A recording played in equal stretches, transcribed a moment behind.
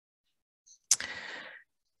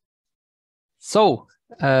So,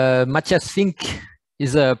 Mathias Fink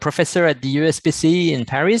is a professor at the ESPCI in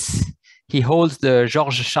Paris. He holds the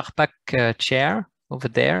Georges Charpak chair over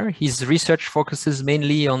there. His research focuses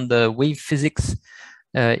mainly on the wave physics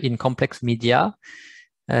in complex media.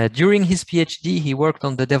 During his PhD, he worked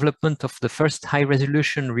on the development of the first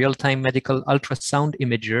high-resolution real-time medical ultrasound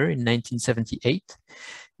imager in 1978.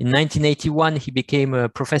 In 1981, he became a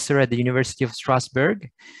professor at the University of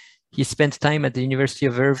Strasbourg. He spent time at the University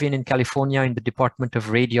of Irvine in California in the Department of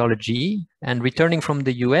Radiology. And returning from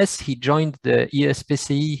the US, he joined the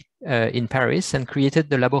ESPCI in Paris and created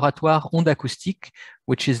the Laboratoire Ondes Acoustiques,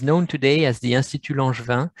 which is known today as the Institut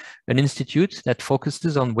Langevin, an institute that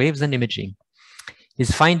focuses on waves and imaging.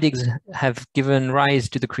 His findings have given rise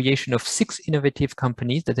to the creation of 6 innovative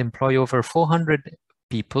companies that employ over 400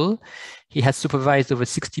 people. He has supervised over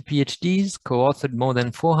 60 PhDs, co-authored more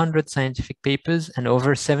than 400 scientific papers, and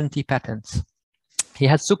over 70 patents. He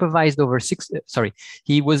has supervised over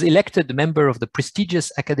he was elected a member of the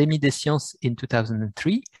prestigious Académie des Sciences in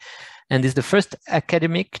 2003, and is the first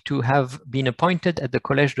academic to have been appointed at the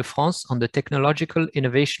Collège de France on the Technological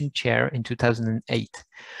Innovation Chair in 2008.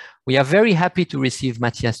 We are very happy to receive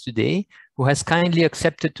Mathias today, who has kindly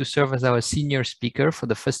accepted to serve as our senior speaker for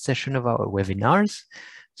the first session of our webinars.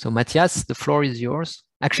 So Mathias, the floor is yours.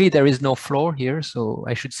 Actually, there is no floor here, so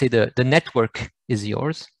I should say the network is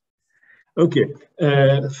yours. Okay,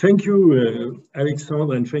 thank you,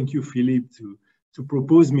 Alexandre, and thank you, Philippe, to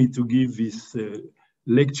propose me to give this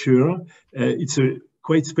lecture. It's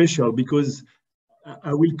quite special because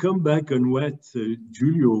I will come back on what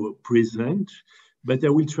Julio present, but I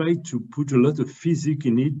will try to put a lot of physics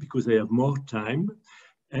in it because I have more time.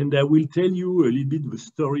 And I will tell you a little bit the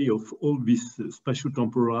story of all this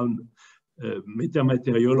spatio-temporal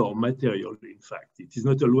metamaterial or material, in fact. It is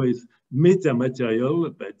not always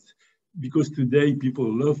metamaterial, but because today people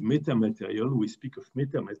love metamaterial, we speak of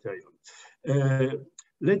metamaterial.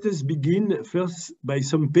 Let us begin first by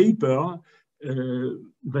some paper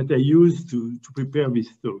that I used to prepare this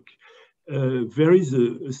talk. There is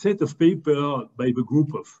a set of paper by the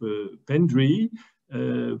group of Pendry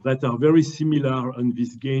that are very similar on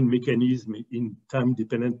this gain mechanism in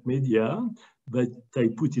time-dependent media that I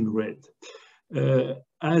put in red.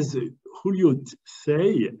 As Julio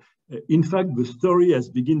say, in fact, the story has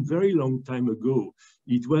begun very long time ago.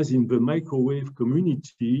 It was in the microwave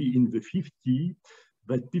community in the 50s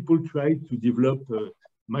that people tried to develop a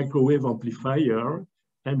microwave amplifier,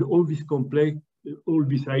 and all this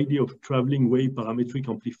idea of traveling wave parametric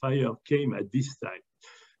amplifier came at this time.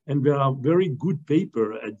 And there are very good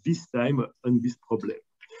papers at this time on this problem.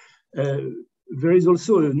 There is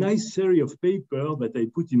also a nice series of papers that I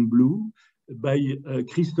put in blue by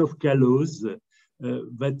Christophe Callose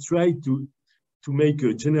that tried to make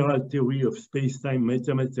a general theory of space-time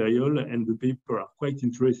metamaterial, and the paper are quite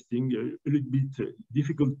interesting, a little bit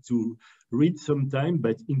difficult to read sometimes,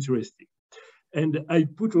 but interesting. And I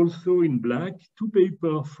put also in black 2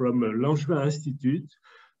 papers from Langevin Institute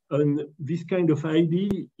on this kind of idea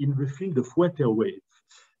in the field of water wave.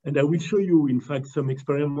 And I will show you, in fact, some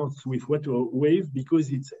experiments with water wave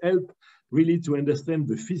because it's helped really to understand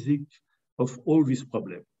the physics of all these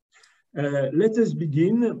problems. Let us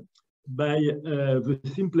begin by the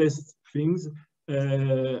simplest things,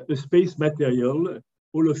 a space material.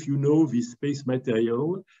 All of you know this space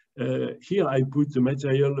material. Here I put a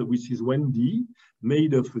material which is 1D,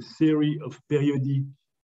 made of a series of periodic,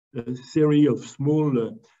 series of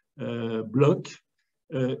small blocks.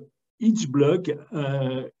 Each block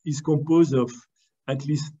is composed of at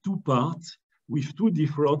least 2 parts with 2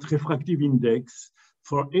 different refractive index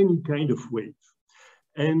for any kind of wave.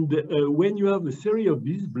 And when you have a series of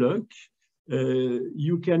these blocks,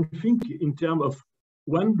 you can think in terms of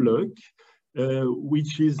one block,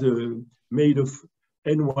 which is made of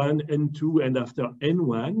N1, N2, and after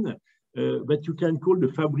N1, that you can call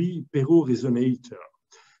the Fabry-Perot resonator.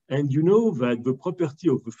 And you know that the property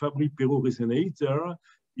of the Fabry-Perot resonator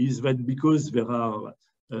is that because there are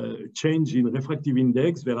change in refractive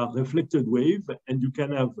index, there are reflected waves, and you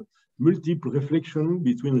can have multiple reflection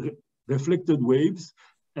between reflected waves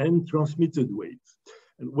and transmitted waves.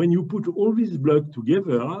 And when you put all these blocks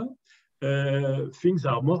together, things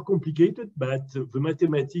are more complicated, but the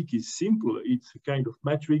mathematics is simple. It's a kind of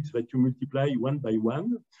matrix that you multiply 1 by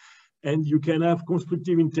 1, and you can have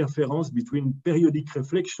constructive interference between periodic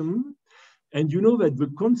reflection. And you know that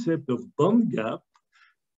the concept of band gap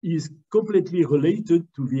is completely related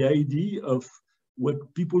to the idea of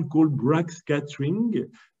what people call Bragg scattering.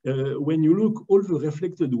 When you look all the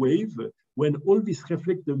reflected wave, when all these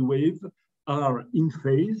reflected waves are in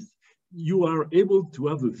phase, you are able to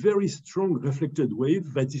have a very strong reflected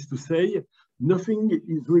wave. That is to say, nothing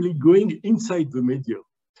is really going inside the medium.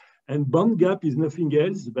 And band gap is nothing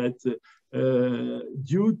else but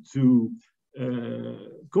due to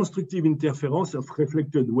constructive interference of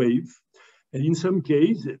reflected wave. And in some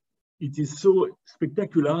cases, it is so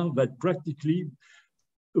spectacular that practically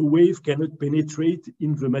a wave cannot penetrate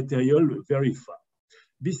in the material very far.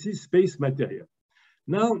 This is space material.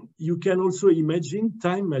 Now, you can also imagine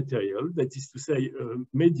time material, that is to say, a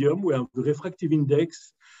medium where the refractive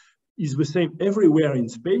index is the same everywhere in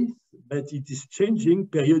space, but it is changing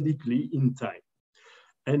periodically in time.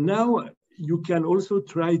 And now you can also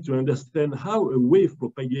try to understand how a wave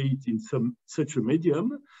propagates in such a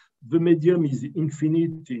medium. The medium is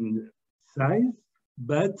infinite in size,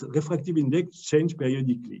 but refractive index change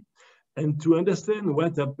periodically. And to understand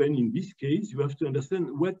what happened in this case, you have to understand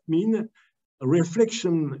what mean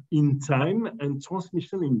reflection in time and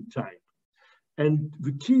transmission in time. And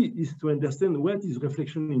the key is to understand what is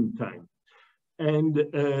reflection in time. And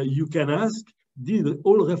you can ask, did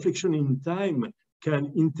all reflection in time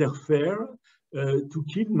can interfere to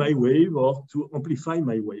kill my wave or to amplify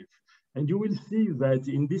my wave? And you will see that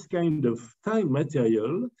in this kind of time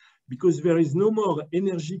material, because there is no more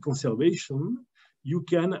energy conservation, you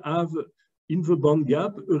can have in the band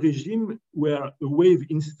gap a regime where a wave,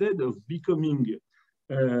 instead of becoming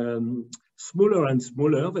smaller and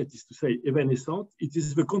smaller, that is to say evanescent, it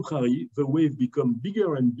is the contrary. The wave becomes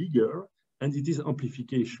bigger and bigger, and it is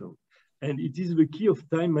amplification. And it is the key of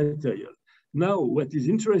time material. Now, what is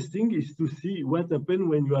interesting is to see what happens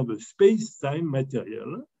when you have a space-time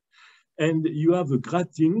material, and you have a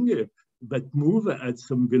grating that move at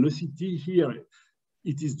some velocity here.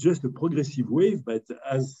 It is just a progressive wave, but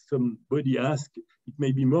as somebody asked, it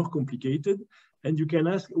may be more complicated. And you can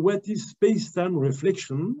ask, what is space-time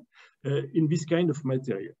reflection in this kind of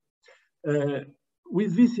material?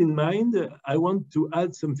 With this in mind, I want to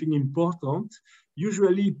add something important.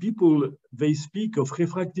 Usually people, they speak of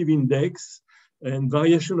refractive index and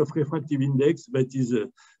variation of refractive index that is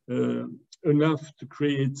enough to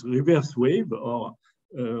create reverse wave or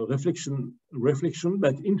reflection,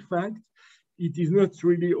 but in fact, it is not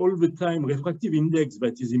really all the time refractive index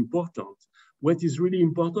that is important. What is really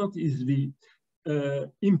important is the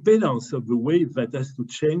impedance of the wave that has to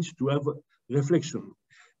change to have reflection.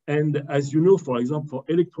 And as you know, for example, for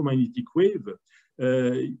electromagnetic wave,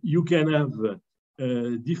 you can have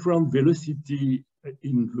different velocity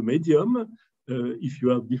in the medium if you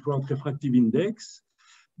have different refractive index,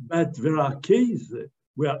 but there are cases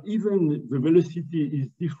where even the velocity is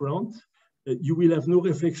different, you will have no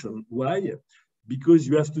reflection. Why? Because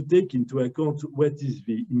you have to take into account what is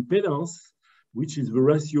the impedance, which is the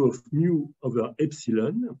ratio of mu over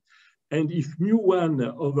epsilon. And if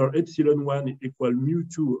mu1 over epsilon 1 equal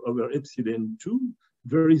mu2 over epsilon 2,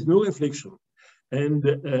 there is no reflection. And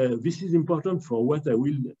this is important for what I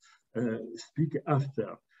will speak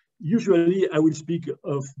after. Usually, I will speak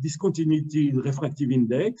of discontinuity in refractive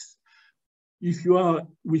index. If you are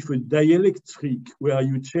with a dielectric where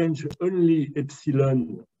you change only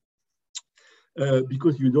epsilon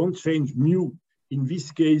because you don't change mu, in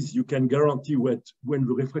this case, you can guarantee when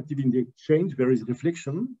the refractive index change, there is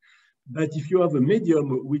reflection. But if you have a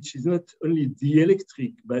medium which is not only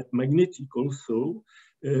dielectric, but magnetic also,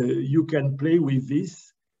 you can play with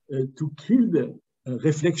this to kill the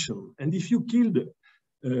reflection. And if you kill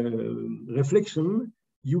reflection,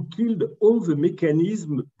 you killed all the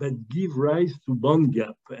mechanisms that give rise to band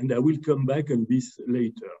gap. And I will come back on this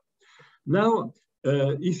later. Now,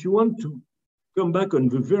 if you want to come back on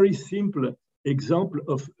the very simple example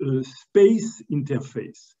of a space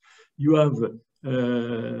interface, you have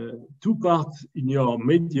two parts in your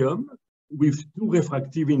medium with two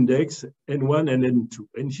refractive index, N1 and N2.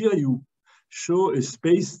 And here you show a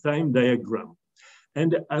space-time diagram.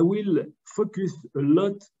 And I will focus a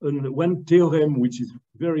lot on one theorem, which is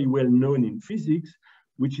very well known in physics,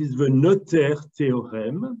 which is the Noether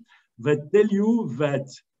theorem, that tells you that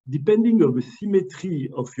depending on the symmetry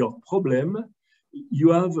of your problem,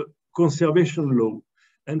 you have conservation law.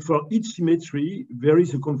 And for each symmetry, there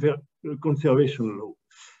is a conservation law.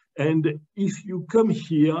 And if you come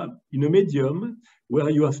here in a medium where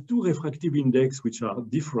you have two refractive index, which are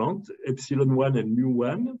different, epsilon 1 and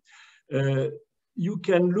mu1, you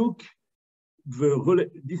can look the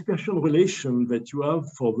dispersion relation that you have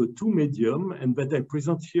for the two medium and that I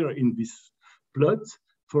present here in this plot.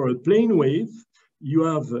 For a plane wave, you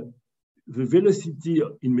have the velocity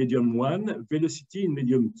in medium 1, velocity in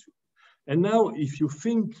medium 2. And now if you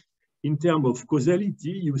think in terms of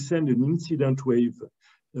causality, you send an incident wave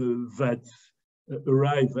that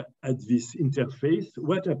arrive at this interface,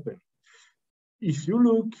 what happened? If you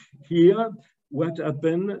look here, what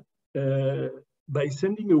happened by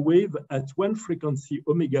sending a wave at one frequency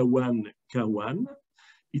omega 1 K1,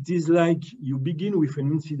 it is like you begin with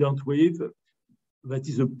an incident wave that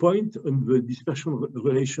is a point on the dispersion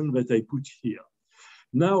relation that I put here.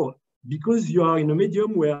 Now, because you are in a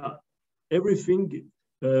medium where everything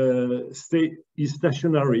is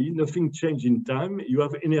stationary, nothing changes in time, you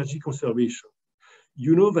have energy conservation.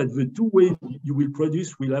 You know that the two waves you will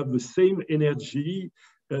produce will have the same energy,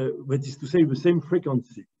 that is to say, the same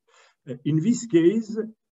frequency. In this case,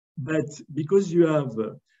 but because you have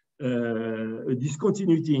a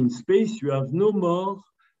discontinuity in space, you have no more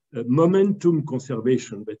momentum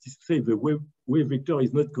conservation. That is to say, the wave vector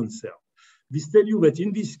is not conserved. This tells you that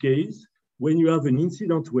in this case, when you have an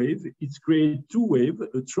incident wave, it's created two waves,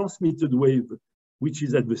 a transmitted wave, which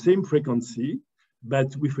is at the same frequency,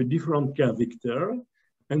 but with a different K vector,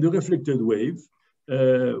 and a reflected wave,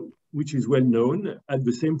 which is well known at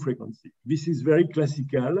the same frequency. This is very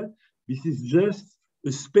classical. This is just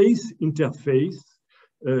a space interface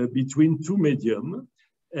between two medium,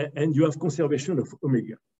 and you have conservation of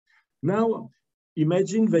omega. Now,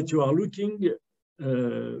 imagine that you are looking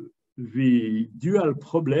the dual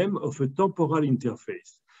problem of a temporal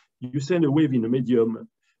interface. You send a wave in a medium,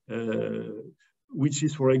 which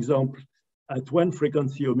is, for example, at one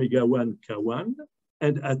frequency omega 1 K1,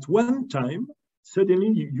 and at one time,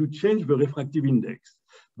 suddenly you change the refractive index.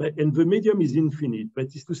 And the medium is infinite.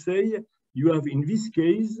 That is to say, you have, in this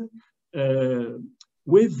case,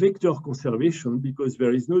 wave vector conservation because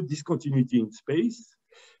there is no discontinuity in space,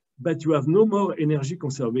 but you have no more energy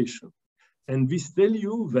conservation. And this tells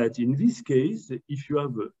you that in this case, if you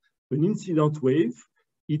have an incident wave,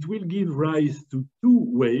 it will give rise to two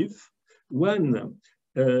waves, one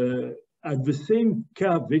at the same K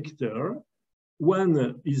vector.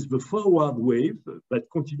 One is the forward wave, but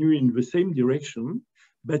continue in the same direction,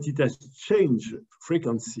 but it has changed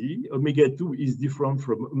frequency. Omega 2 is different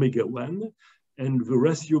from omega 1, and the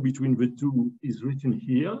ratio between the two is written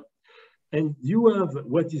here. And you have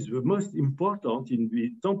what is the most important in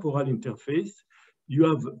the temporal interface. You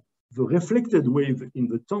have the reflected wave in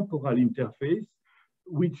the temporal interface,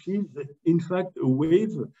 which is in fact a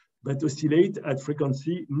wave that oscillates at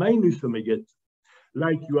frequency minus omega 2.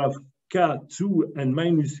 Like you have K2 and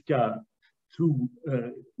minus K2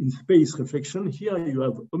 in space reflection. Here you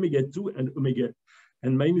have omega 2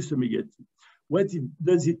 and minus omega 2. What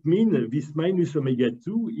does it mean, this minus omega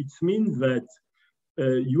 2? It means that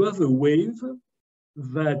you have a wave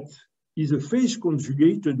that is a phase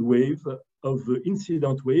conjugated wave of the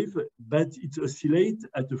incident wave, but it oscillates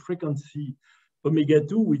at a frequency omega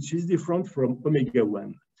 2, which is different from omega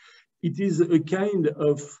 1. It is a kind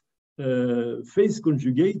of phase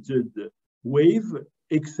conjugated wave,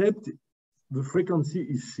 except the frequency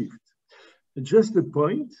is shifted. Just a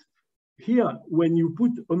point, here, when you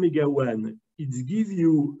put omega 1, it gives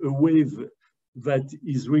you a wave that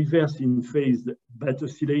is reversed in phase, but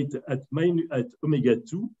oscillate at omega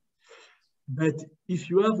 2. But if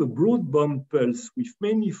you have a broadband pulse with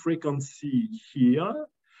many frequencies here,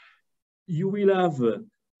 you will have,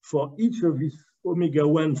 for each of these omega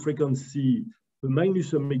 1 frequency, a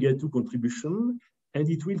minus omega 2 contribution, and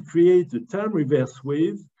it will create a time reverse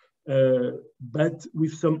wave, but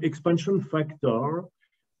with some expansion factor.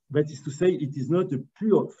 That is to say, it is not a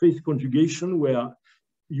pure phase conjugation where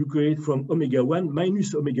you create from omega 1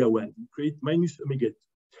 minus omega 1, you create minus omega 2.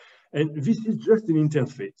 And this is just an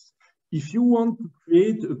interface. If you want to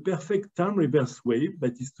create a perfect time reverse wave,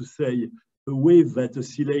 that is to say, a wave that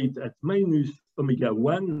oscillates at minus omega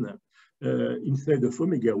 1 instead of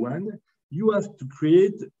omega 1, you have to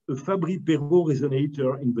create a Fabry-Perot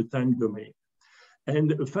resonator in the time domain.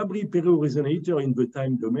 And a Fabry-Perot resonator in the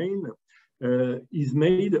time domain is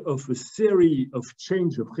made of a series of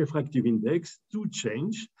change of refractive index, two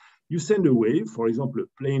change. You send a wave, for example, a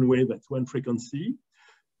plane wave at one frequency.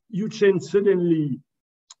 You change suddenly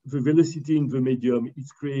the velocity in the medium. It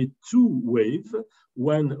creates two waves,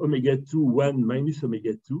 one omega 2, one minus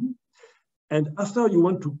omega 2. And after you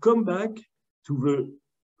want to come back to the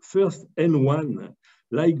first N1,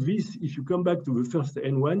 like this, if you come back to the first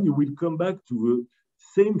N1, you will come back to the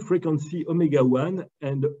same frequency omega 1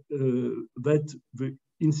 and that the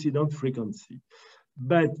incident frequency.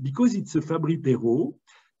 But because it's a Fabry-Perot,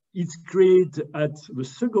 it's created at the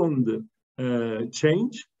second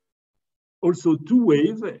change, also two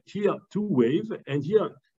wave, here two wave, and here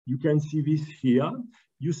you can see this here.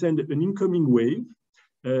 You send an incoming wave.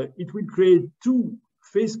 It will create two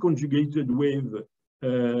phase conjugated wave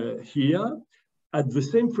here at the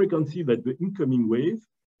same frequency that the incoming wave,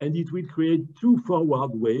 and it will create two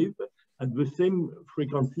forward waves at the same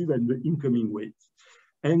frequency that the incoming wave.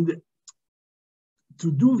 And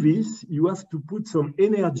to do this, you have to put some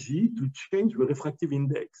energy to change the refractive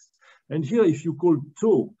index. And here, if you call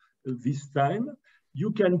tau this time,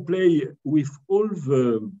 you can play with all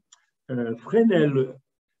the Fresnel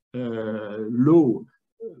law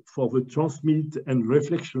for the transmit and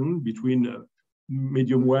reflection between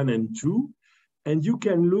medium 1 and 2. And you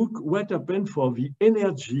can look what happened for the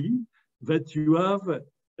energy that you have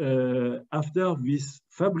after this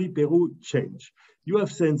Fabry-Perot change. You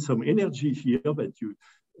have sent some energy here that you,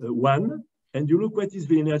 1, and you look what is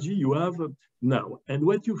the energy you have now. And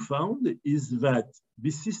what you found is that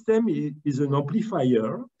this system is an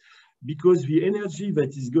amplifier because the energy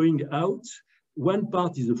that is going out, one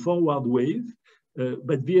part is a forward wave,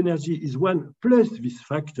 but the energy is 1 plus this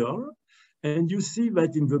factor. And you see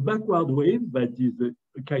that in the backward wave, that is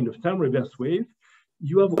a kind of time reverse wave,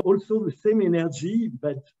 you have also the same energy,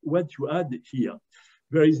 but what you add here.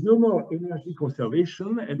 There is no more energy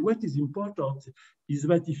conservation. And what is important is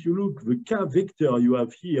that if you look the k vector you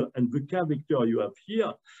have here and the k vector you have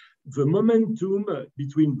here, the momentum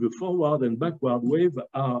between the forward and backward wave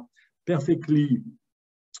are perfectly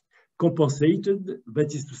compensated.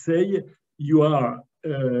 That is to say, you are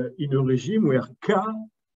in a regime where k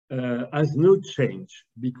has no change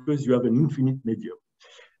because you have an infinite medium.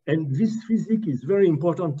 And this physics is very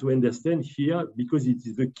important to understand here because it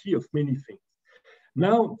is the key of many things.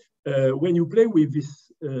 Now, when you play with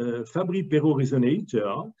this Fabry-Perot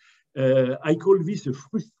resonator, I call this a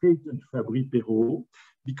frustrated Fabry-Perot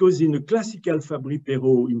because in a classical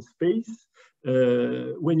Fabry-Perot in space,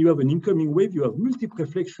 when you have an incoming wave, you have multiple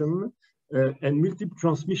reflection and multiple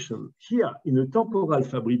transmission. Here, in a temporal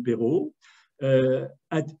Fabry-Perot,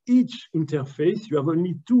 at each interface, you have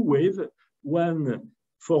only 2 waves, one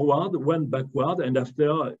forward, one backward, and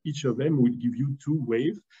after each of them will give you 2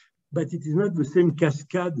 waves. But it is not the same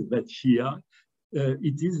cascade that here.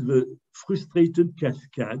 It is the frustrated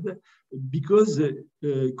cascade because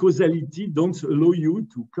causality don't allow you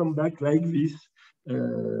to come back like this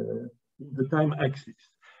in the time axis.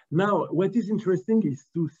 Now, what is interesting is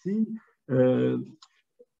to see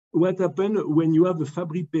what happens when you have a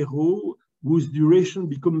Fabry-Perot whose duration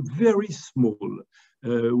becomes very small.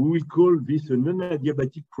 We will call this a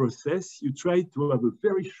non-adiabatic process. You try to have a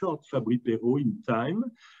very short Fabry-Perot in time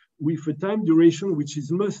with a time duration which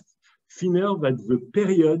is much thinner than the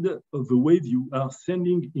period of the wave you are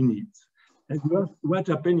sending in it. And what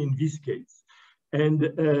happened in this case? And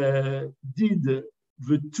did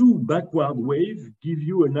the 2 backward waves give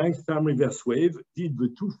you a nice time reverse wave? Did the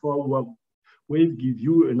 2 forward waves give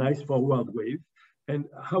you a nice forward wave? And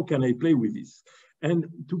how can I play with this? And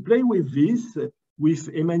to play with this, with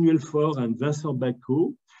Emmanuel Faure and Vincent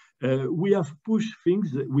Bacot, we have pushed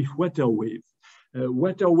things with water waves.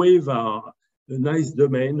 Water waves are a nice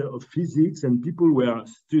domain of physics, and people were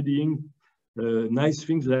studying nice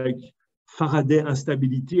things like Faraday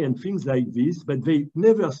instability and things like this, but they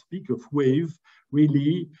never speak of wave.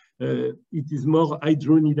 Really, it is more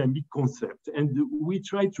hydrodynamic concept. And we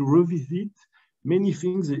try to revisit many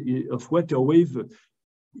things of water wave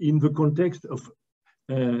in the context of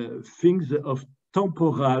things of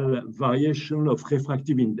temporal variation of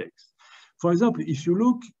refractive index. For example, if you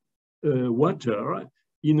look water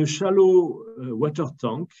in a shallow water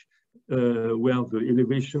tank where the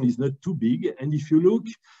elevation is not too big, and if you look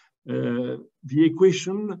the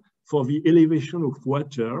equation for the elevation of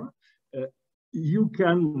water, you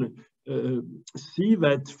can see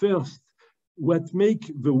that first, what makes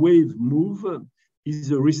the wave move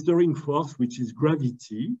is a restoring force, which is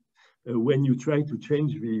gravity. When you try to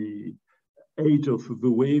change the age of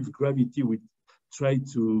the wave, gravity will try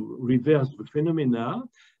to reverse the phenomena.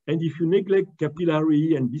 And if you neglect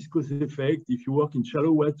capillary and viscous effect, if you work in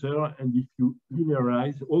shallow water, and if you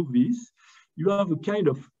linearize all this, you have a kind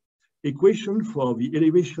of equation for the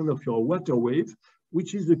elevation of your water wave,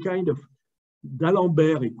 which is a kind of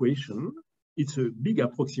D'Alembert equation. It's a big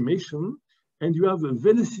approximation. And you have a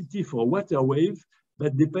velocity for water wave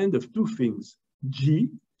that depends of 2 things, G,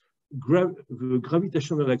 the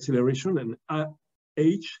gravitational acceleration, and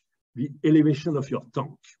H, the elevation of your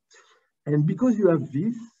tank. And because you have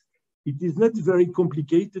this, it is not very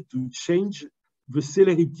complicated to change the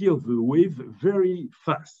celerity of the wave very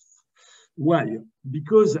fast. Why?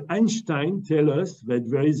 Because Einstein tells us that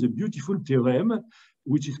there is a beautiful theorem,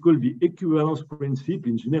 which is called the equivalence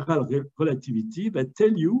principle in general relativity, that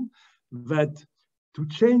tells you that to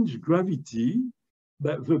change gravity,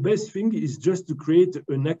 but the best thing is just to create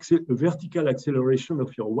a vertical acceleration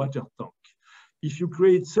of your water tank. If you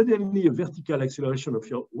create suddenly a vertical acceleration of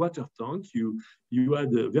your water tank, you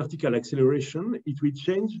add a vertical acceleration, it will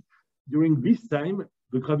change during this time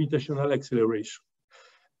the gravitational acceleration.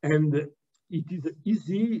 And it is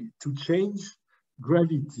easy to change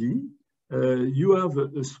gravity. You have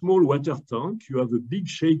a small water tank, you have a big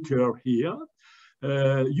shaker here.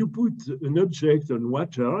 You put an object on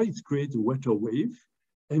water, it creates a water wave,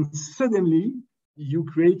 and suddenly you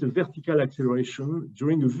create a vertical acceleration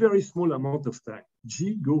during a very small amount of time.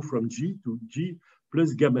 G go from G to G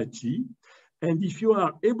plus gamma T. And if you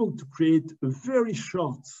are able to create a very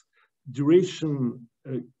short duration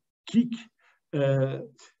kick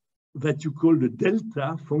that you call the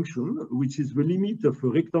delta function, which is the limit of a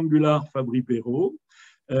rectangular Fabry-Perot,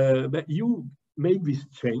 but you make this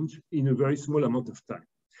change in a very small amount of time.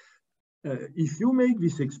 If you make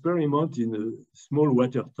this experiment in a small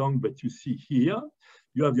water tank, but you see here,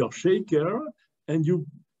 you have your shaker and you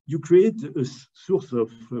create a source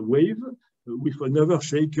of wave with another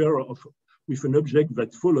shaker with an object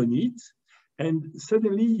that falls on it, and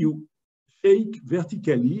suddenly you shake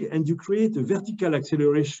vertically and you create a vertical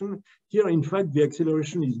acceleration. Here, in fact, the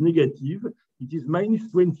acceleration is negative. It is minus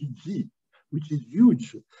 20 G, which is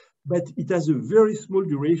huge, but it has a very small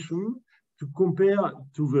duration to compare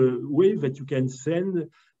to the wave that you can send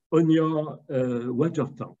on your water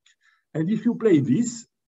tank. And if you play this,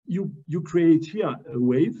 you create here a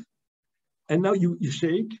wave, and now you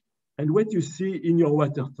shake, and what you see in your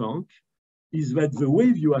water tank is that the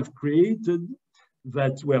wave you have created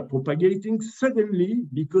that were propagating suddenly,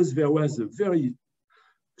 because there was a very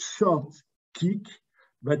short kick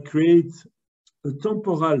that creates a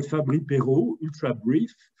temporal Fabry-Perot, ultra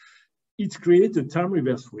brief, it creates a time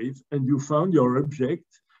reverse wave, and you found your object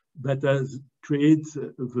that has created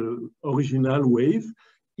the original wave.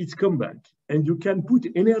 It's come back, and you can put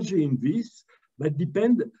energy in this, but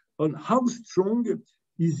depend on how strong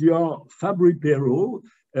is your Fabry-Perot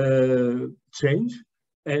change,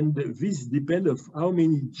 and this depends on how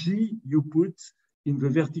many G you put in the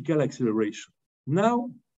vertical acceleration.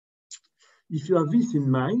 Now, if you have this in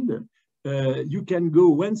mind, you can go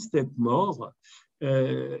one step more.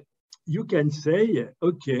 You can say,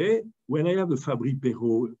 okay, when I have a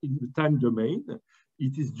Fabry-Perot in the time domain,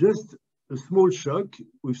 it is just a small shock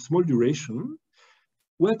with small duration.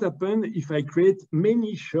 What happens if I create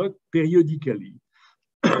many shocks periodically?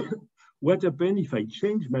 What happens if I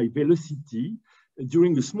change my velocity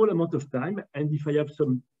during a small amount of time, and if I have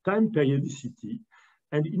some time periodicity?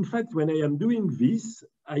 And in fact, when I am doing this,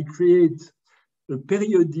 I create a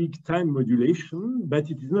periodic time modulation, but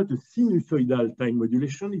it is not a sinusoidal time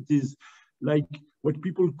modulation. It is like what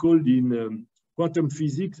people call in quantum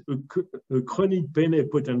physics a chronic Penny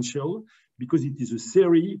potential, because it is a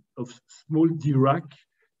series of small Dirac,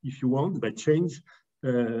 if you want, that change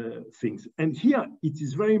things. And here, it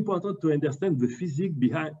is very important to understand the physics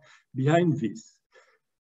behind this.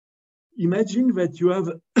 Imagine that you have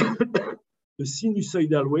a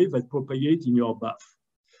sinusoidal wave that propagates in your bath.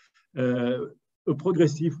 A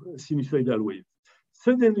progressive sinusoidal wave.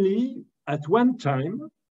 Suddenly, at one time,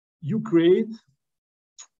 you create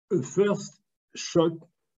a first shock,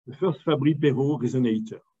 the first Fabry-Perot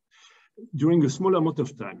resonator during a small amount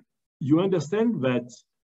of time. You understand that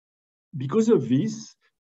because of this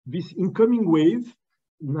incoming wave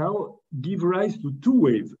now gives rise to two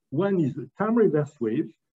waves. One is a time reverse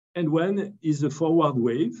wave, and one is a forward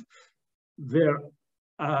wave. There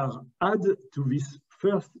are added to this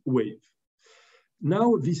first wave.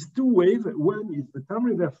 Now, these two waves, one is the time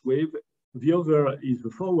reverse wave, the other is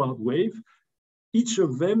the forward wave. Each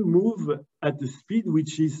of them move at a speed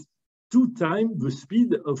which is 2 times the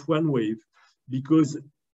speed of one wave, because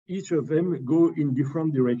each of them go in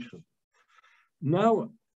different directions.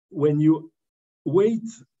 Now, when you wait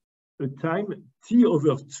a time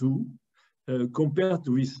t/2 compared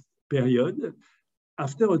to this period,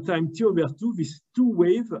 after a time t/2, these two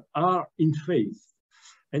waves are in phase.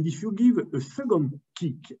 And if you give a second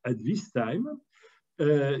kick at this time,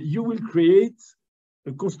 you will create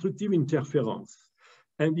a constructive interference.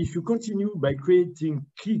 And if you continue by creating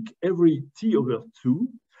kick every t/2,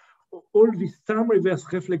 all this time reverse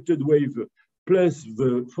reflected wave plus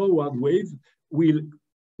the forward wave will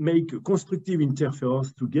make a constructive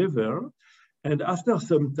interference together. And after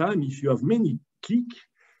some time, if you have many kicks,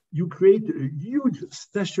 you create a huge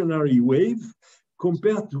stationary wave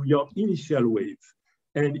compared to your initial wave.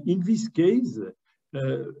 And in this case,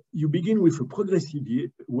 you begin with a progressive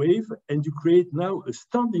wave, and you create now a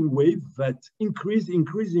standing wave that increase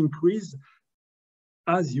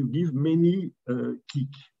as you give many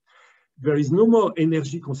kicks. There is no more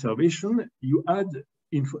energy conservation. You add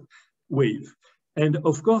wave. And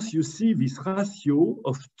of course, you see this ratio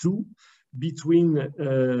of 2 between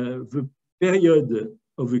the period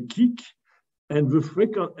of a kick and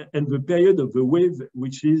the period of the wave,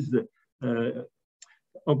 which is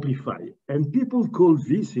amplify. And people call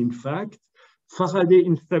this, in fact, Faraday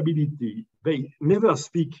instability. They never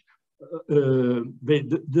speak,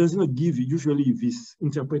 does not give usually this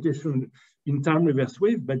interpretation in time reverse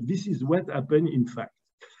wave, but this is what happened in fact.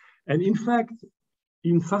 And in fact,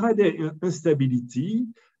 in Faraday instability,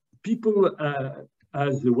 people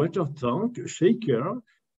has a water tank, a shaker,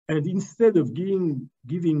 and instead of giving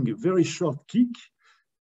a very short kick,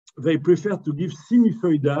 they prefer to give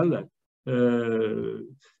sinusoidal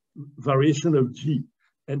variation of G.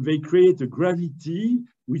 And they create a gravity,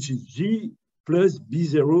 which is G plus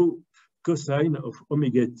B0 cosine of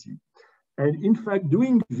omega t. And in fact,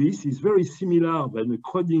 doing this is very similar than a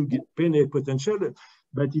Kroning-Penney potential,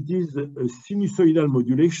 but it is a sinusoidal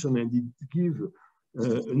modulation, and it gives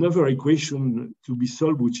another equation to be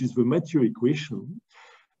solved, which is the Mathieu equation.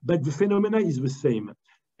 But the phenomena is the same.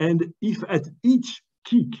 And if at each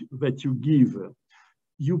kick that you give,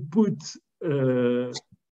 you put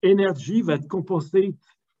energy that compensates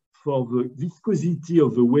for the viscosity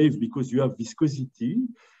of the wave, because you have viscosity,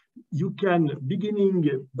 you can,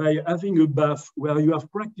 beginning by having a bath where you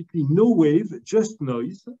have practically no wave, just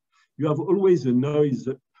noise. You have always a noise,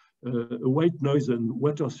 a white noise on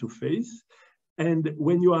water surface. And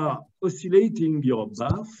when you are oscillating your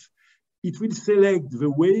bath, it will select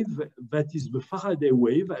the wave that is the Faraday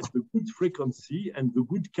wave at the good frequency and the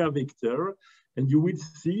good K vector. And you will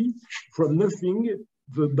see from nothing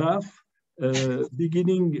the bath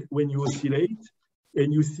beginning when you oscillate,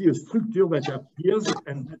 and you see a structure that appears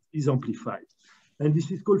and that is amplified. And this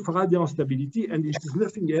is called Faraday instability, and it is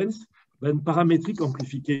nothing else than parametric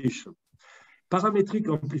amplification. Parametric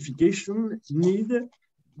amplification needs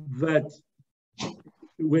that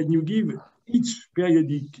when you give each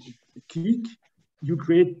periodic kick, you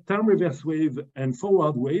create time reverse wave and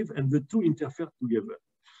forward wave, and the two interfere together.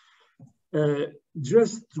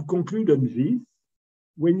 Just to conclude on this,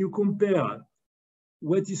 when you compare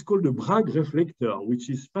what is called a Bragg reflector, which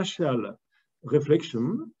is spatial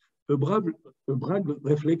reflection, a Bragg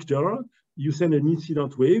reflector, you send an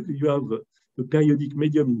incident wave, you have a periodic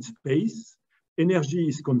medium in space, energy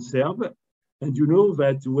is conserved, and you know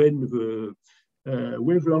that when the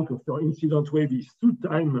wavelength of your incident wave is 2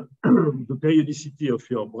 times the periodicity of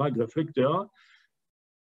your Bragg reflector,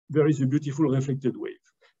 there is a beautiful reflected wave.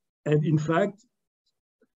 And in fact,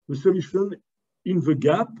 the solution in the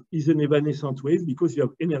gap is an evanescent wave because you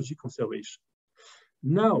have energy conservation.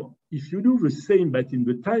 Now, if you do the same, but in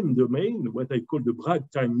the time domain, what I call the Bragg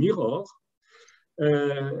time mirror,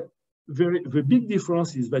 the big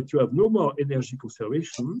difference is that you have no more energy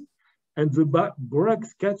conservation, and the Bragg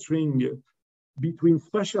scattering between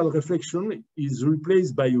spatial reflection is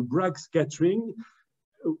replaced by a Bragg scattering,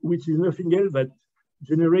 which is nothing else but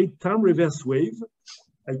generate time reverse wave.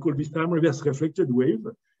 I call this time reverse reflected wave,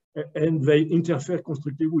 and they interfere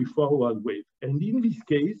constructively with forward wave. And in this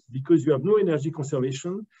case, because you have no energy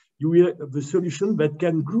conservation, you will have the solution that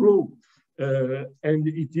can grow, and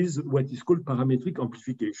it is what is called parametric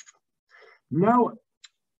amplification. Now,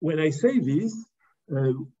 when I say this,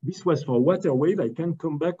 this was for water wave. I can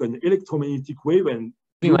come back on electromagnetic wave and.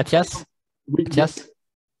 Mathias,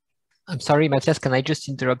 I'm sorry, Mathias, can I just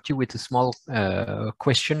interrupt you with a small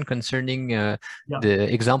question concerning the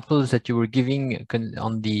examples that you were giving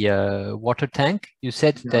on the water tank? You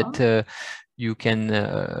said that you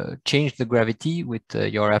can change the gravity with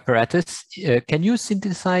your apparatus. Can you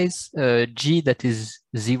synthesize G that is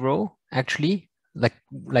 0, actually, like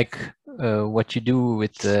what you do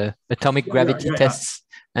with atomic gravity tests?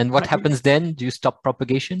 And what happens then? Do you stop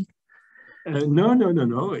propagation?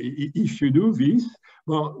 No. If you do this,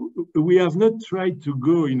 well, we have not tried to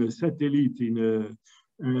go in a satellite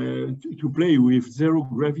to play with 0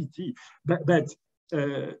 gravity, but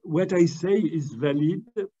what I say is valid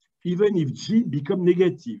even if G become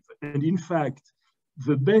negative. And in fact,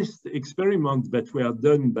 the best experiments that were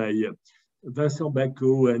done by Vincent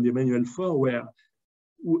Bacot and Emmanuel Faure were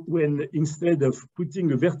when instead of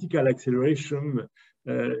putting a vertical acceleration,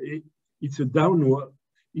 it's a downward.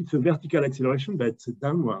 It's a vertical acceleration, but it's a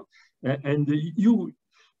downward. And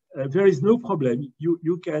there is no problem.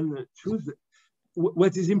 You can choose.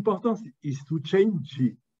 What is important is to change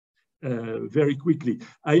G very quickly.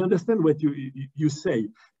 I understand what you say.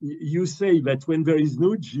 You say that when there is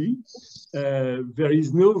no G, there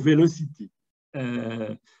is no velocity.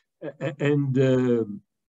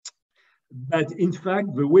 But in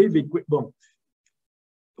fact, the wave equation,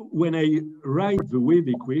 when I write the wave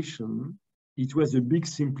equation, it was a big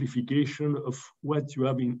simplification of what you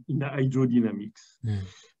have in hydrodynamics.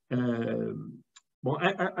 Well,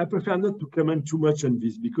 I prefer not to comment too much on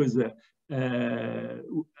this because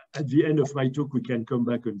At the end of my talk, we can come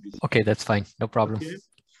back on this. Okay, that's fine. No problem.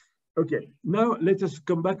 Okay. Now let us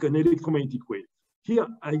come back on electromagnetic wave. Here,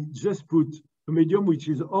 I just put a medium which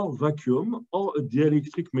is or vacuum or a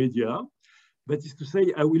dielectric media. That is to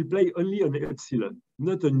say, I will play only on epsilon,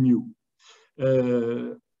 not on mu.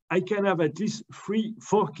 I can have at least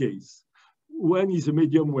four cases. One is a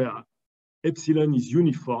medium where epsilon is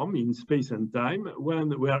uniform in space and time,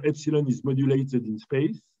 one where epsilon is modulated in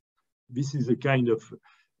space. This is a kind of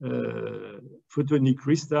photonic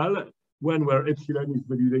crystal, one where epsilon is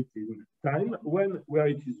modulated in time, one where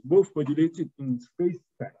it is both modulated in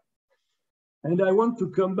space-time. And I want to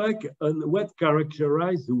come back on what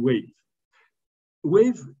characterizes the wave.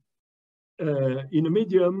 Wave in a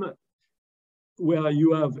medium where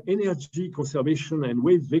you have energy conservation and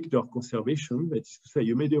wave vector conservation, that is to say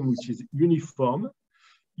a medium which is uniform,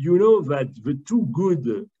 you know that the two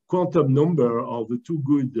good quantum number or the two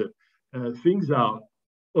good things are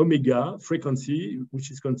omega, frequency,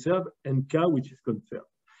 which is conserved, and k, which is conserved.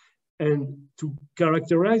 And to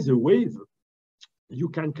characterize a wave, you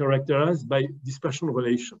can characterize by dispersion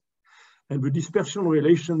relation. And the dispersion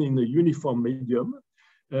relation in a uniform medium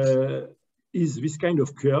is this kind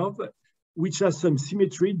of curve, which has some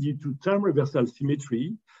symmetry due to time reversal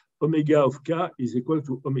symmetry. Omega of k is equal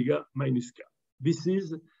to omega minus k. This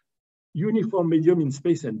is uniform medium in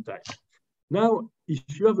space and time. Now,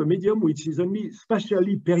 if you have a medium which is only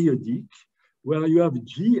spatially periodic, where you have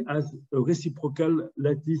G as a reciprocal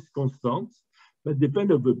lattice constant, that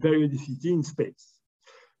depends on the periodicity in space.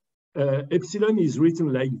 Epsilon is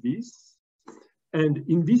written like this. And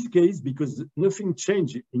in this case, because nothing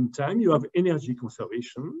changed in time, you have energy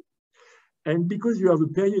conservation. And because you have a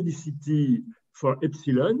periodicity for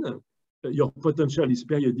epsilon, your potential is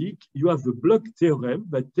periodic, you have the Bloch theorem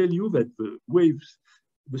that tells you that the waves,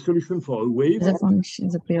 the solution for a wave... The function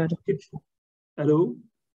is a periodic. Hello?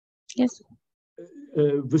 Yes.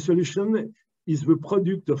 The solution is the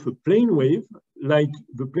product of a plane wave, like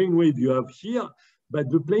the plane wave you have here, but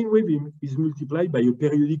the plane wave is multiplied by a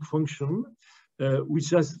periodic function,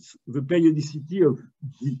 which has the periodicity of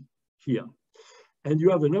G here. And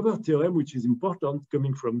you have another theorem which is important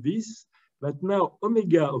coming from this, that now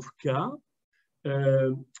omega of k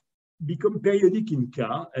become periodic in k,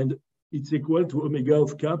 and it's equal to omega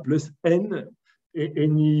of k plus n,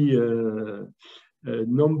 any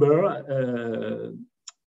number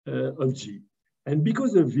of G. And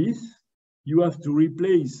because of this, you have to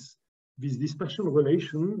replace this dispersion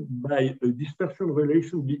relation by a dispersion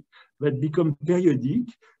relation that becomes periodic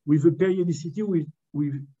with a periodicity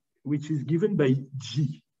which is given by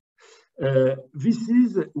G. This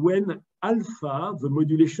is when alpha, the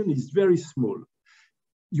modulation is very small.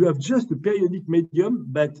 You have just a periodic medium,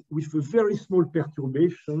 but with a very small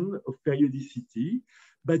perturbation of periodicity,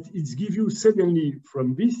 but it gives you suddenly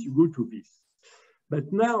from this, you go to this.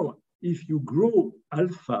 But now, if you grow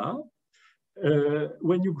alpha,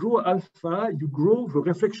 when you grow alpha, you grow the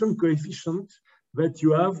reflection coefficient that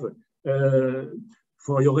you have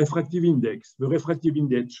for your refractive index. The refractive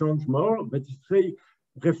index changes more, but it's say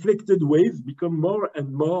reflected waves become more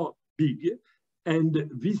and more big. And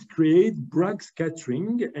this creates Bragg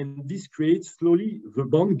scattering, and this creates slowly the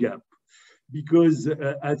band gap. Because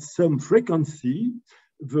at some frequency,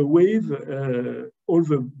 the wave, all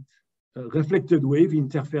the reflected wave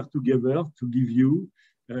interfere together to give you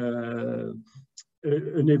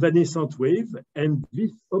an evanescent wave, and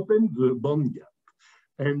this opens the band gap.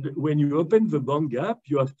 And when you open the band gap,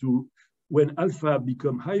 you have to, when alpha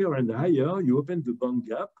become higher and higher, you open the band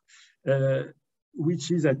gap,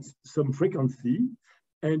 which is at some frequency.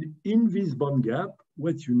 And in this band gap,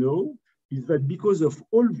 what you know is that because of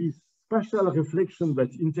all these spatial reflections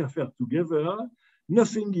that interfere together,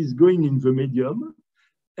 nothing is going in the medium.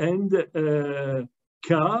 And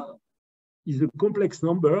K is a complex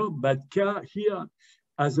number, but K here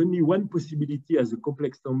has only one possibility as a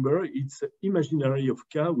complex number. It's imaginary of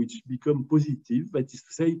K, which become positive. That is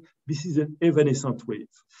to say, this is an evanescent wave.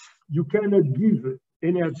 You cannot give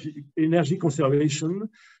energy conservation,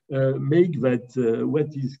 make that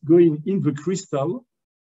what is going in the crystal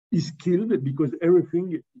is killed because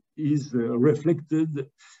everything is reflected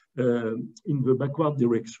in the backward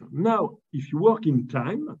direction. Now, if you work in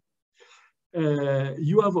time,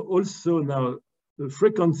 you have also now the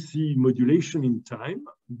frequency modulation in time,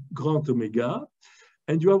 grand omega,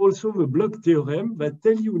 and you have also the Bloch theorem that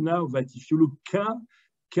tell you now that if you look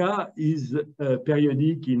K is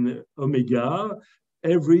periodic in omega,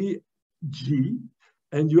 every G,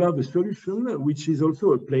 and you have a solution which is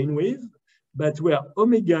also a plane wave, but where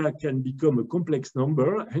omega can become a complex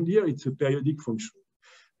number, and here it's a periodic function.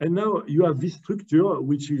 And now you have this structure,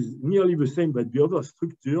 which is nearly the same, but the other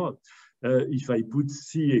structure, if I put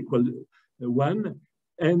C equal 1.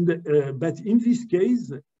 And, but in this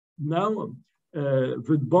case, now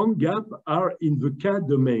the band gap are in the K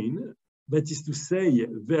domain. That is to say,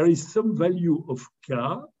 there is some value of K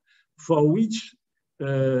for which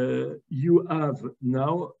you have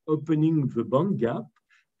now opening the band gap.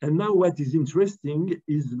 And now what is interesting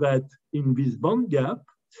is that in this band gap,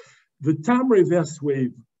 the time reverse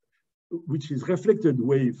wave, which is reflected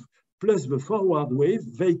wave, plus the forward wave,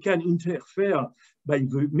 they can interfere by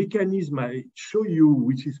the mechanism I show you,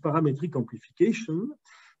 which is parametric amplification,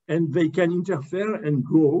 and they can interfere and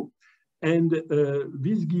go. And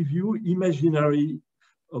this gives you imaginary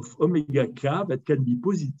of omega k that can be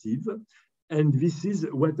positive. And this is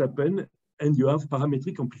what happened, and you have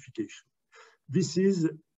parametric amplification. This is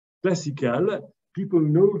classical. People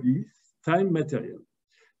know this time material.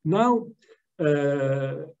 Now,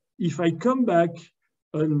 if I come back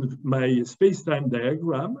on my space-time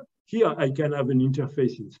diagram, here I can have an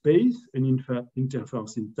interface in space, an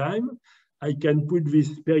interference in time. I can put this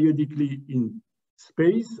periodically in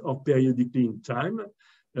space or periodically in time.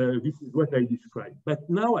 This is what I described. But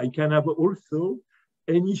now I can have also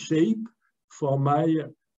any shape for my,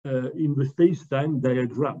 in the space-time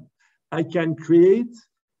diagram. I can create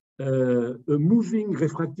a moving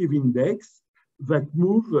refractive index that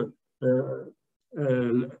move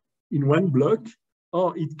in one block,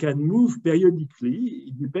 or it can move periodically.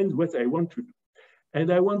 It depends what I want to do.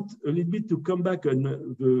 And I want a little bit to come back on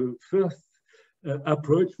the first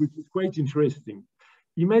approach, which is quite interesting.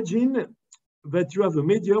 Imagine that you have a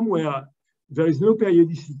medium where there is no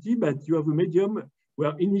periodicity, but you have a medium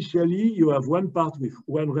where initially you have one part with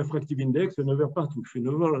one refractive index, another part with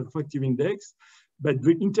another refractive index, but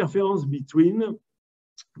the interference between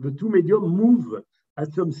the two medium move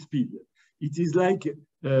at some speed. It is like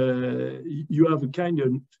you have a kind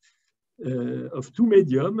of two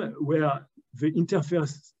medium where the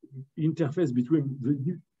interface between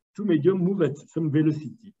the two medium move at some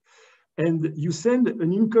velocity. And you send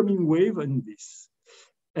an incoming wave on this.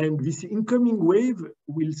 And this incoming wave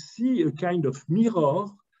will see a kind of mirror,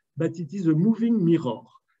 but it is a moving mirror.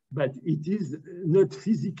 But it is not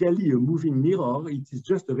physically a moving mirror, it is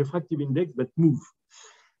just a refractive index that moves.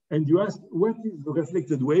 And you ask, what is the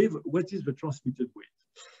reflected wave? What is the transmitted wave?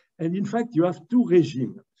 And in fact, you have two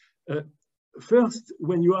regimes. First,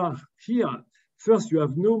 when you are here, first you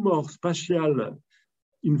have no more spatial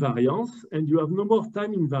invariance, and you have no more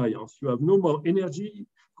time invariance. You have no more energy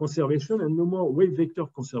conservation and no more wave vector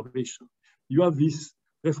conservation. You have this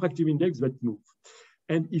refractive index that moves.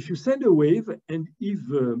 And if you send a wave, and if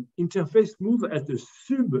the interface moves at a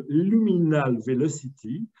subluminal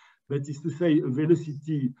velocity, that is to say a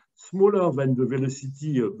velocity smaller than the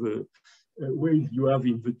velocity of the wave you have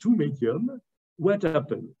in the two medium, what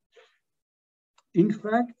happened? In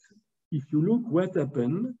fact, if you look what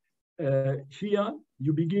happened, here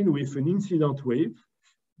you begin with an incident wave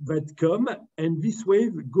that come, and this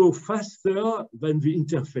wave go faster than the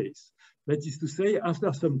interface. That is to say,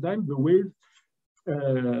 after some time, the wave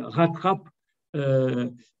rattrape,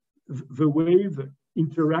 the wave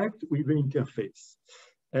interact with the interface.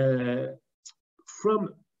 From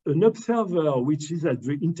an observer which is at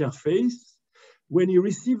the interface, when you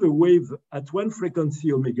receive a wave at one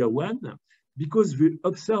frequency omega 1, because the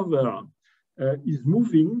observer is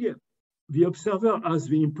moving, the observer has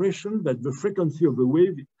the impression that the frequency of the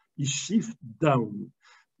wave is shifted down.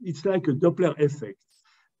 It's like a Doppler effect.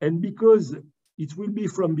 And because it will be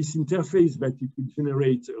from this interface that it will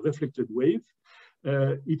generate a reflected wave,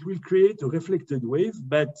 it will create a reflected wave,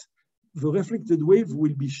 but the reflected wave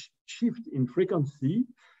will be shifted in frequency,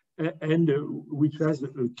 and which has a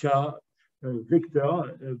K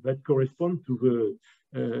vector that corresponds to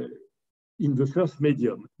the, in the first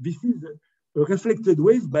medium. This is a reflected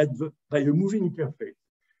wave by a moving interface.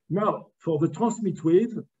 Now, for the transmit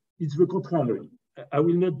wave, it's the contrary. I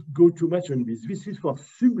will not go too much on this. This is for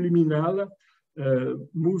subliminal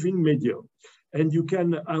moving medium. And you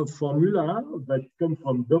can have formula that come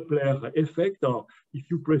from Doppler effect, or if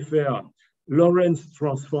you prefer, Lorentz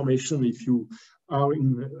transformation, if you are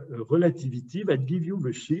in relativity, that give you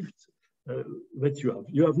the shift that you have.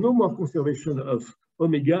 You have no more conservation of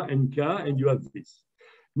omega and K, and you have this.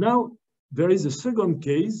 Now, there is a second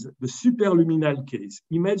case, the superluminal case.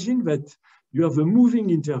 Imagine that you have a moving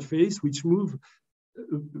interface which moves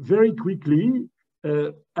very quickly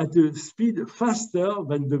at a speed faster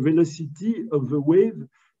than the velocity of the wave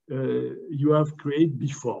you have created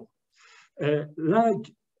before. Like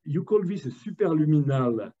you call this a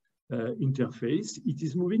superluminal interface, it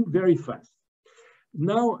is moving very fast.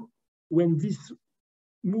 Now, when this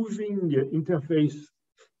moving interface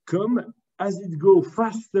come, as it goes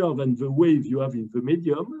faster than the wave you have in the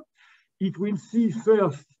medium, it will see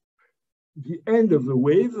first the end of the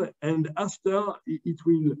wave, and after it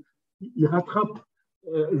will rattrape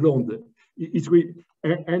l'onde.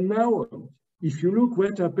 And now, if you look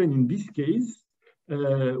what happened in this case,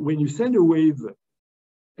 when you send a wave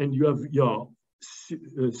and you have your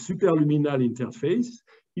superluminal interface,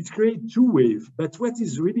 it creates two waves. But what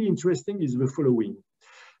is really interesting is the following.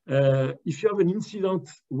 If you have an incident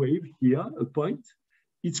wave here, a point,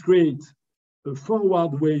 it creates a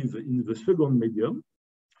forward wave in the second medium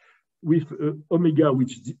with omega,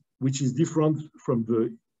 which is different from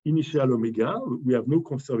the initial omega. We have no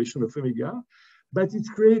conservation of omega, but it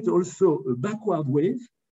creates also a backward wave.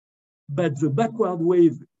 But the backward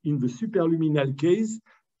wave in the superluminal case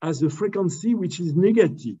has a frequency which is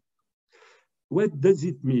negative. What does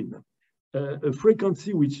it mean? A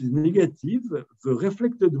frequency which is negative, the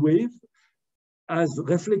reflected wave has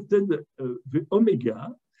reflected the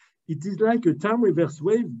omega. It is like a time reverse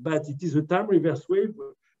wave, but it is a time reverse wave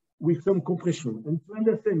with some compression. And to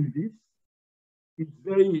understand this, it's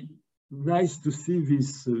very nice to see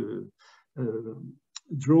this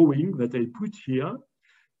drawing that I put here.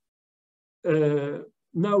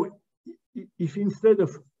 Now, if instead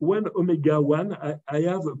of one omega 1, I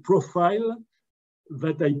have a profile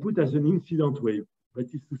that I put as an incident wave,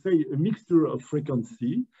 that is to say a mixture of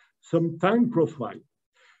frequency, some time profile.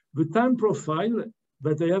 The time profile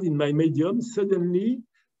that I have in my medium, suddenly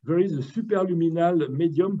there is a superluminal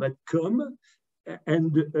medium that come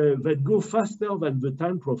and that go faster than the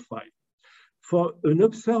time profile. For an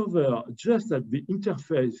observer just at the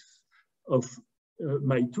interface of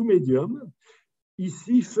my two medium, you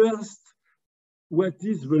see first what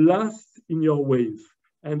is the last in your wave.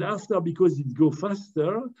 And after, because it goes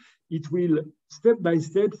faster, it will step by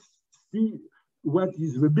step see what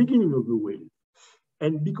is the beginning of the wave.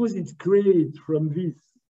 And because it creates from this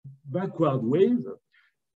backward wave,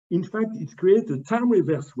 in fact, it creates a time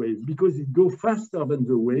reverse wave because it goes faster than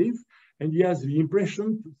the wave, and he has the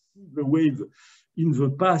impression to see the wave in the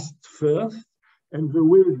past first and the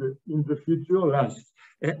wave in the future last.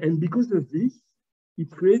 And because of this,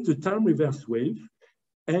 it creates a time reverse wave,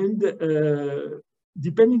 and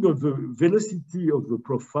depending on the velocity of the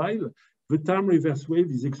profile, the time reverse wave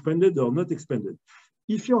is expanded or not expanded.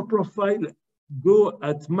 If your profile go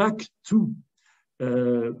at Mach 2,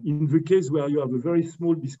 in the case where you have a very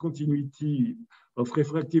small discontinuity of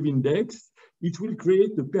refractive index, it will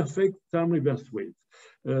create the perfect time reverse wave.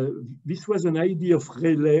 This was an idea of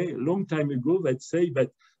Rayleigh a long time ago that say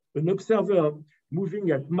that an observer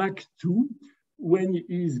moving at Mach 2, when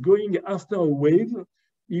he is going after a wave,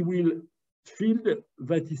 he will feel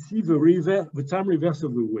that he sees the time reverse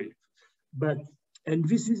of the wave. And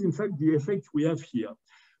this is in fact the effect we have here.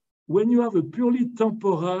 When you have a purely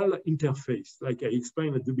temporal interface, like I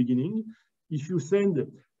explained at the beginning, if you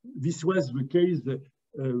send, this was the case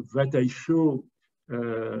that I show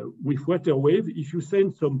with water wave, if you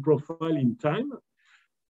send some profile in time,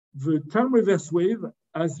 the time reverse wave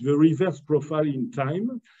has the reverse profile in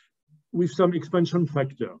time with some expansion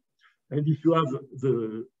factor. And if you have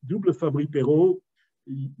the double Fabry-Perot,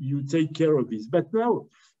 you take care of this. But now,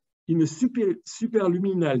 in a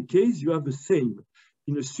superluminal case, you have the same.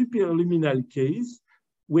 In a superluminal case,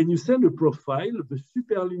 when you send a profile, the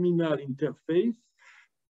superluminal interface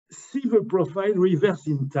see the profile reverse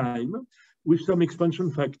in time with some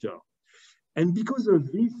expansion factor. And because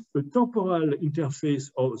of this, the temporal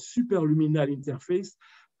interface or superluminal interface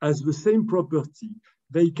has the same property.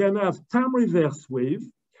 They can have time reverse wave.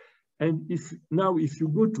 And if you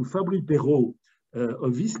go to Fabry-Perot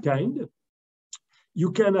of this kind,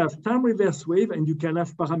 you can have time reverse wave and you can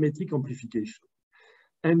have parametric amplification.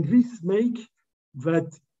 And this makes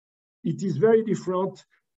that it is very different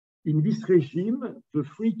in this regime, the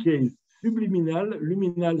three cases, subliminal,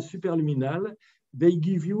 luminal, superluminal, they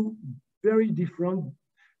give you very different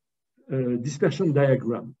dispersion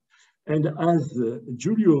diagram. And as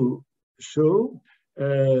Julio showed,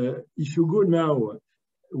 if you go now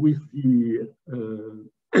with the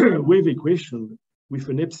wave equation with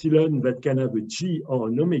an epsilon that can have a G or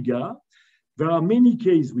an omega, there are many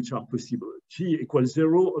cases which are possible. G equals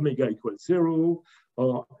 0, omega equals 0,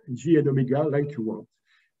 or G and omega like you want.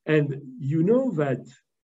 And you know that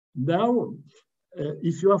now,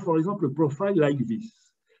 if you have, for example, a profile like this,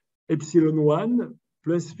 epsilon 1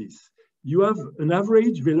 plus this, you have an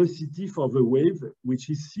average velocity for the wave, which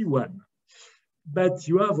is C1. But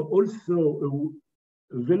you have also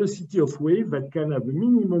a velocity of wave that can have a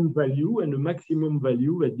minimum value and a maximum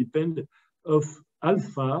value that depend of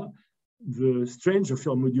alpha, the strength of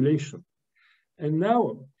your modulation. And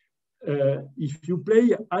now, if you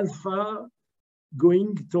play alpha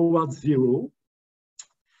going towards 0,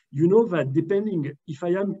 you know that depending, if I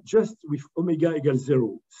am just with omega equals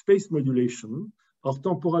 0, space modulation or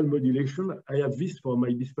temporal modulation, I have this for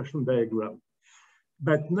my dispersion diagram.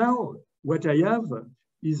 But now what I have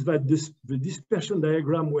is that the dispersion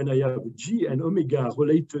diagram, when I have G and omega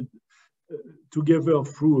related together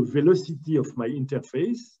through a velocity of my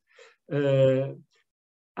interface,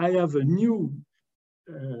 I have a new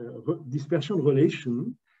dispersion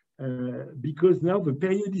relation because now the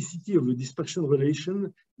periodicity of the dispersion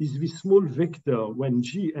relation is this small vector when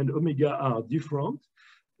G and omega are different.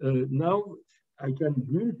 Now I can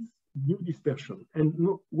build new dispersion. And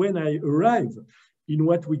when I arrive in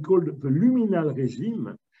what we call the luminal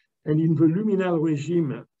regime, and in the luminal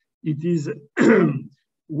regime, it is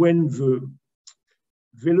when the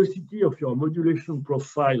velocity of your modulation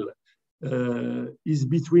profile is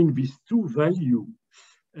between these two values,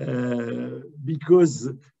 because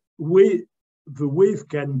the wave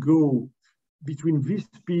can go between this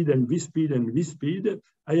speed and this speed and this speed,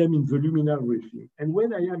 I am in the luminal regime. And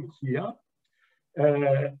when I am here,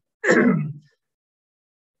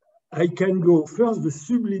 I can go first the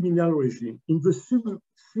subliminal regime. In the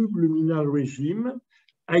subliminal regime,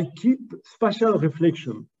 I keep spatial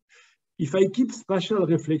reflection. If I keep spatial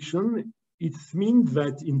reflection, it means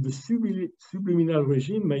that in the subliminal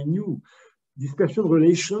regime, my new dispersion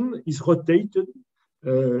relation is rotated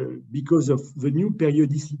because of the new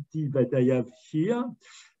periodicity that I have here.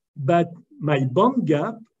 But my band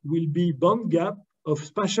gap will be band gap of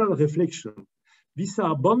spatial reflection. These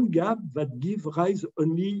are band gaps that give rise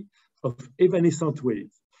only of evanescent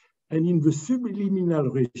waves. And in the subliminal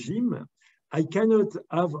regime, I cannot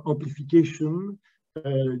have amplification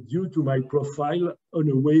due to my profile on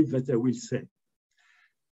a wave that I will send.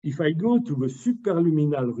 If I go to the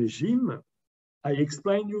superluminal regime, I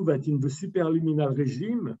explain you that in the superluminal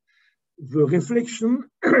regime, the reflection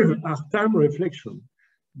are time reflection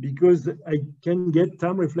because I can get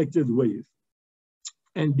time reflected waves.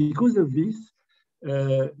 And because of this,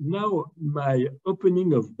 now my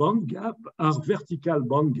opening of band gap are vertical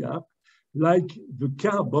band gap, like the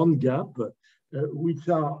car band gap, which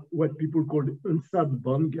are what people call unstabbed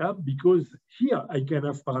band gap, because here I can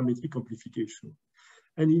have parametric amplification.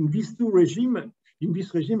 And in these two regimes, in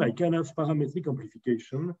this regime, I can have parametric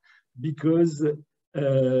amplification because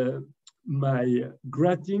my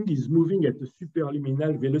grating is moving at a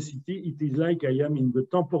superluminal velocity. It is like I am in the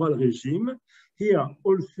temporal regime. Here,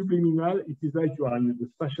 all subliminal, it is like you are in the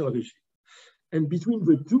spatial regime. And between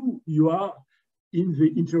the two, you are in the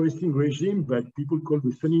interesting regime that people call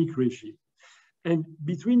the sonic regime. And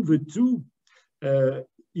between the two,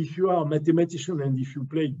 if you are a mathematician and if you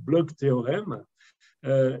play Bloch theorem,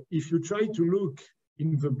 if you try to look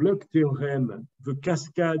in the Bloch theorem, the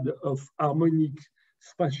cascade of harmonic,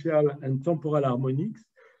 spatial, and temporal harmonics,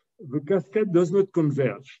 the cascade does not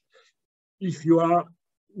converge. If you are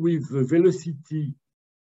with the velocity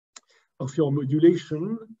of your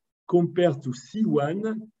modulation compared to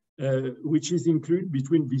C1, which is included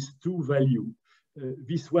between these two values.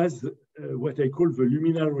 This was what I call the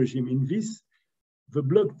luminal regime. In this, the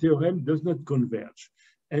Bloch theorem does not converge.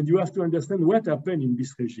 And you have to understand what happened in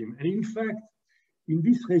this regime. And in fact, in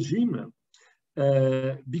this regime,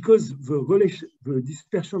 because the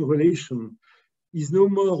dispersion relation is no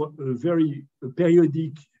more a very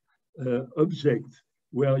periodic object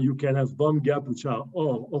where you can have band gap which are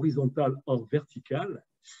or horizontal or vertical,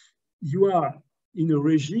 you are in a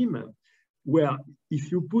regime where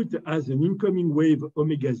if you put as an incoming wave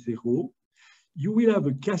omega 0, you will have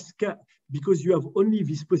a cascade, because you have only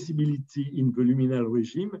this possibility in the luminal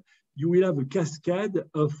regime, you will have a cascade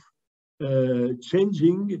of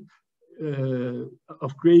changing,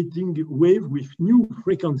 of creating wave with new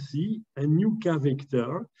frequency and new K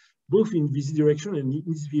vector, both in this direction and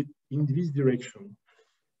in this direction.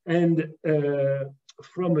 And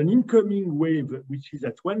from an incoming wave, which is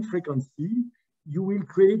at one frequency, you will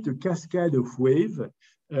create a cascade of wave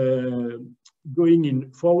going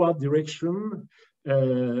in forward direction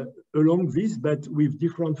along this, but with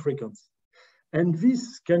different frequencies. And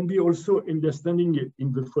this can be also understanding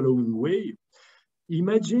in the following way.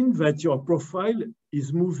 Imagine that your profile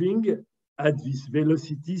is moving at this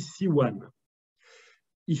velocity C1.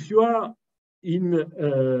 If you are in,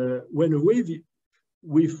 when a wave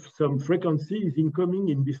with some frequency is incoming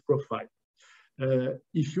in this profile,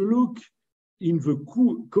 if you look in the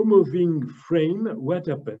co-moving frame, what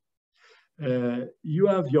happens? You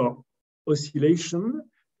have your oscillation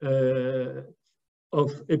of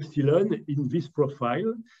epsilon in this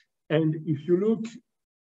profile. And if you look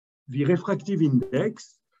the refractive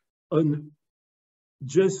index on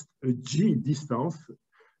just a G distance,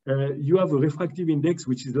 you have a refractive index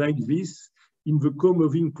which is like this in the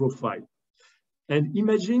co-moving profile. And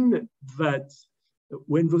imagine that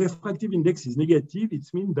when the refractive index is negative, it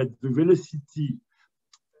means that the velocity,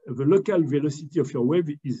 the local velocity of your wave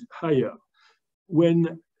is higher.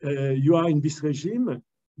 When you are in this regime,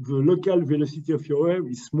 the local velocity of your wave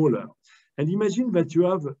is smaller. And imagine that you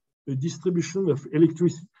have a distribution of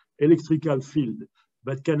electrical field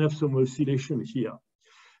that can have some oscillation here.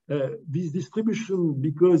 This distribution,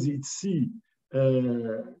 because it's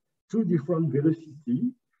two different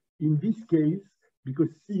velocity, in this case, because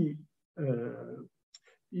C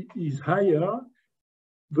is higher,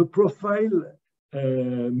 the profile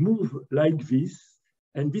move like this,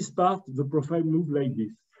 and this part, the profile move like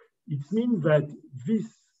this. It means that this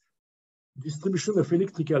distribution of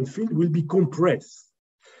electrical field will be compressed.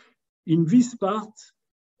 In this part,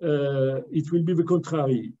 it will be the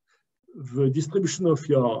contrary. The distribution of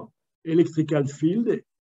your electrical field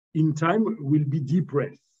in time will be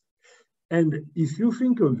depressed. And if you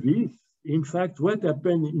think of this, in fact, what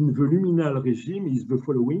happened in the luminal regime is the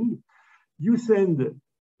following. You send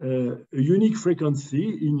a unique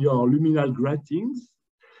frequency in your luminal gratings,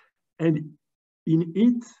 and in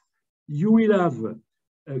it, you will have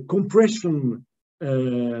a compression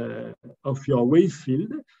of your wave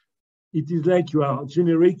field. It is like you are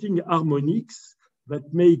generating harmonics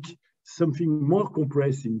that make something more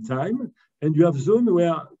compressed in time, and you have zone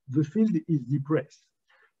where the field is depressed.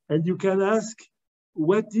 And you can ask,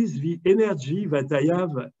 what is the energy that I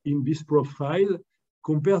have in this profile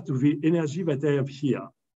compared to the energy that I have here?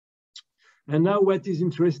 And now what is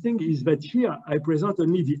interesting is that here I present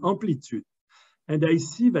only the amplitude. And I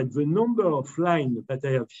see that the number of lines that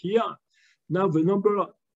I have here, now the number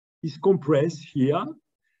is compressed here,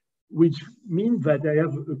 which means that I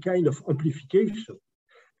have a kind of amplification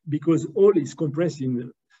because all is compressed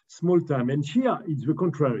in small time. And here it's the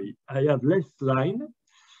contrary. I have less line.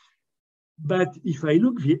 But if I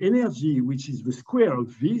look the energy, which is the square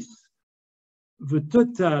of this, the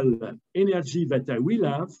total energy that I will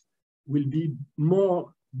have will be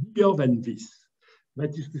more bigger than this.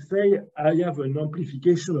 That is to say, I have an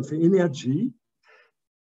amplification of energy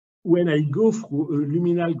when I go through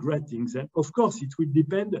luminal gratings. And of course, it will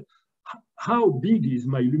depend how big is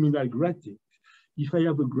my luminal grating. If I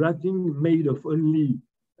have a grating made of only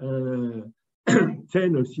 10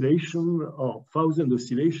 oscillations or 1,000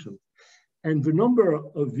 oscillations, and the number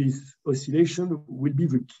of these oscillations will be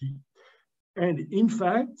the key. And in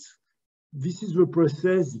fact, this is the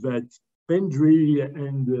process that Pendry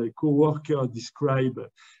and co-worker describe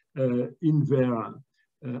in their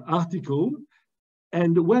article.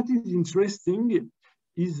 And what is interesting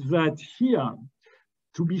is that here,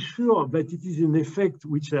 to be sure that it is an effect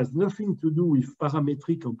which has nothing to do with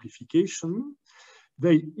parametric amplification,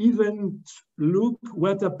 they even look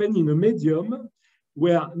what happened in a medium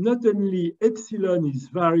where not only epsilon is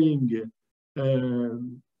varying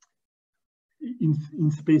in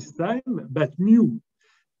space-time, but mu.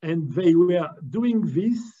 And they were doing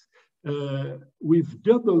this with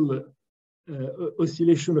double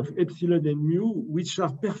oscillation of epsilon and mu, which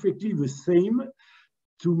are perfectly the same,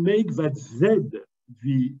 to make that Z,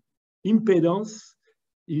 the impedance,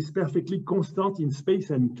 is perfectly constant in space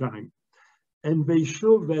and time. And they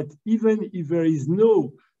show that even if there is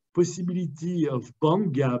no possibility of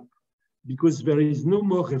band gap, because there is no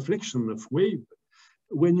more reflection of wave,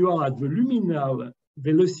 when you are at the luminal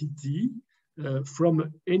velocity,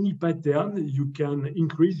 from any pattern, you can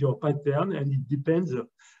increase your pattern, and it depends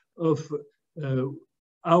of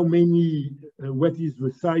how many, what is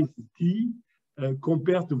the size T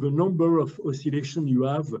compared to the number of oscillations you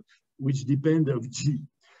have, which depend of G.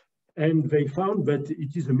 And they found that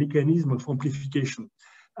it is a mechanism of amplification.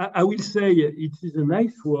 I will say it is a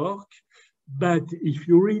nice work, but if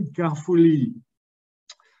you read carefully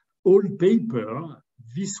old paper,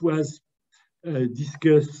 this was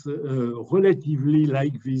discussed relatively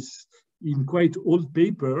like this in quite old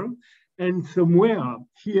paper. And somewhere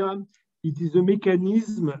here, it is a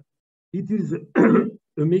mechanism, a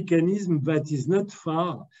mechanism that is not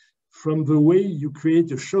far from the way you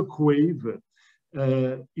create a shock wave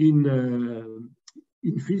in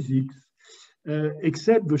physics,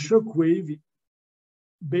 except the shock wave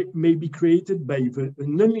may be created by a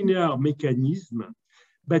nonlinear mechanism.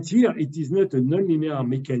 But here it is not a nonlinear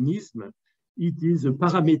mechanism, it is a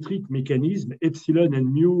parametric mechanism. Epsilon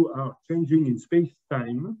and mu are changing in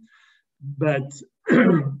space-time, but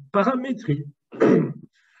parametric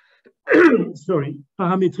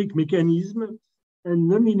mechanism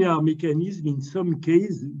and nonlinear mechanism in some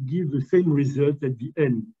cases give the same result at the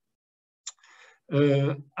end.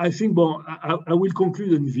 I think, well, I will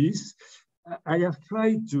conclude on this. I have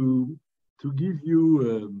tried to give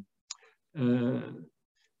you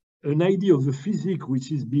an idea of the physics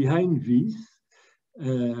which is behind this.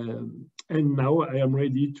 And now I am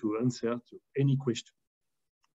ready to answer to any question.